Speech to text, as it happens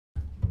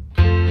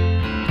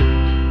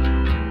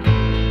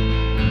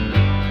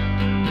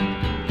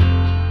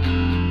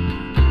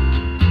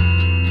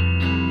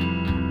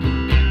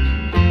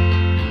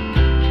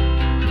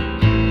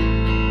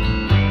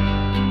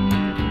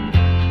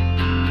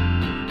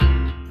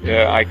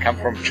I come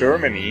from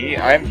Germany.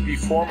 I'm the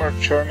former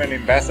German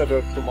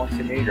ambassador to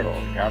Montenegro,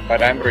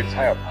 but I'm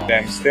retired.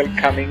 I'm still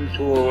coming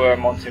to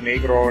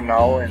Montenegro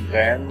now and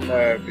then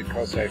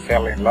because I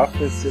fell in love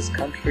with this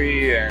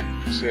country, and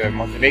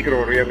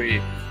Montenegro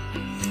really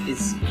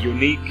is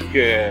unique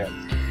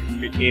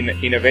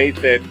in a way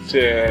that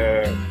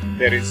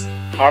there is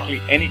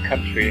hardly any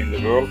country in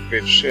the world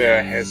which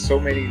has so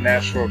many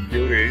natural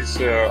beauties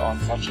on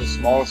such a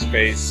small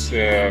space.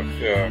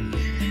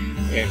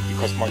 And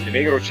because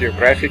Montenegro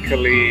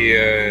geographically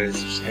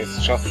has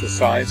just the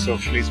size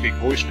of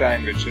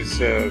Schleswig-Holstein, which is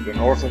the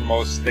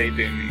northernmost state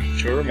in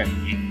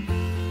Germany,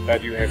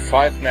 but you have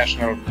 5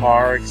 national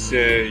parks,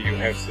 you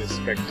have this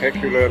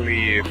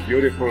spectacularly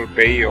beautiful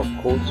Bay of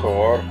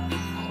Kotor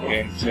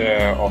and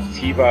of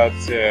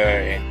Tivat,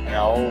 and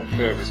now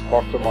with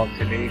Porto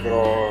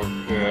Montenegro,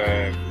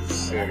 with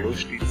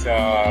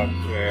Lustica,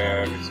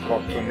 with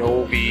Porto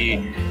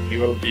Novi, it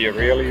will be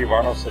really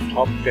one of the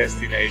top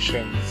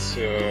destinations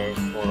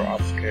for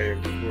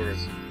upscale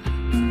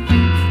tourism.